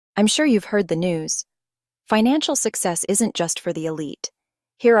I'm sure you've heard the news. Financial success isn't just for the elite.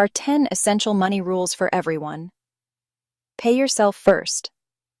 Here are 10 essential money rules for everyone. Pay yourself first.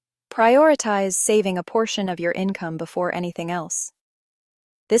 Prioritize saving a portion of your income before anything else.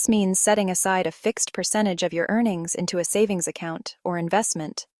 This means setting aside a fixed percentage of your earnings into a savings account or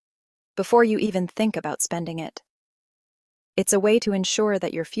investment before you even think about spending it. It's a way to ensure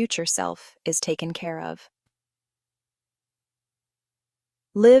that your future self is taken care of.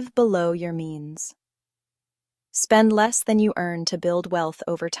 Live below your means. Spend less than you earn to build wealth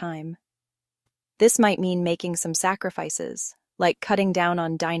over time. This might mean making some sacrifices, like cutting down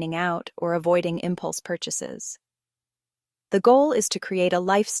on dining out or avoiding impulse purchases. The goal is to create a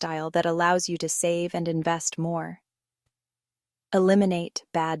lifestyle that allows you to save and invest more. Eliminate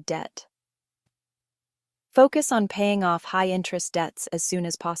bad debt. Focus on paying off high-interest debts as soon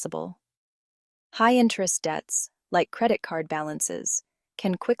as possible. High-interest debts, like credit card balances,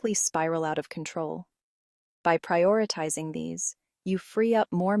 can quickly spiral out of control. By prioritizing these, you free up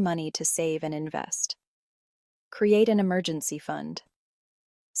more money to save and invest. Create an emergency fund.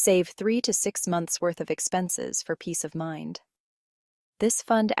 Save 3 to 6 months' worth of expenses for peace of mind. This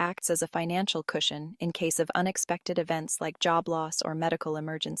fund acts as a financial cushion in case of unexpected events like job loss or medical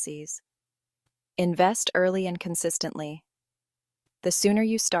emergencies. Invest early and consistently. The sooner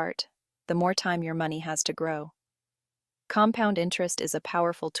you start, the more time your money has to grow. Compound interest is a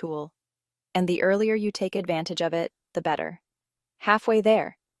powerful tool, and the earlier you take advantage of it, the better. Halfway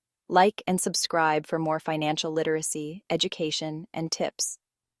there. Like and subscribe for more financial literacy, education, and tips.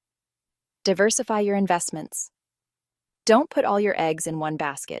 Diversify your investments. Don't put all your eggs in one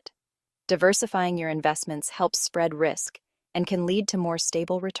basket. Diversifying your investments helps spread risk and can lead to more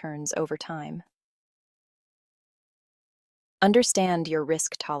stable returns over time. Understand your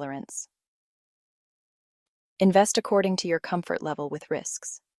risk tolerance. Invest according to your comfort level with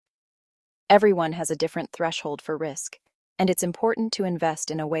risks. Everyone has a different threshold for risk, and it's important to invest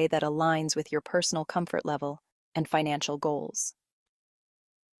in a way that aligns with your personal comfort level and financial goals.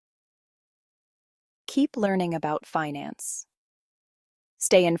 Keep learning about finance.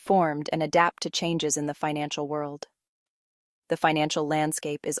 Stay informed and adapt to changes in the financial world. The financial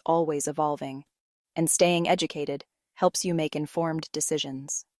landscape is always evolving, and staying educated helps you make informed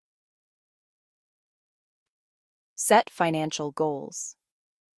decisions. Set financial goals.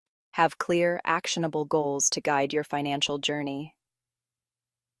 Have clear, actionable goals to guide your financial journey.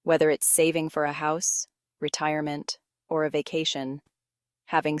 Whether it's saving for a house, retirement, or a vacation,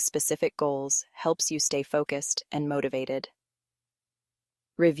 having specific goals helps you stay focused and motivated.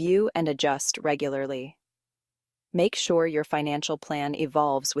 Review and adjust regularly. Make sure your financial plan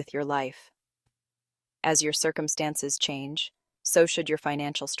evolves with your life. As your circumstances change, so should your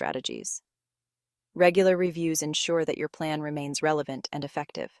financial strategies. Regular reviews ensure that your plan remains relevant and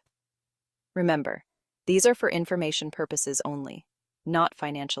effective. Remember, these are for information purposes only, not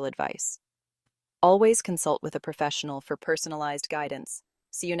financial advice. Always consult with a professional for personalized guidance.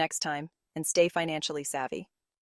 See you next time, and stay financially savvy.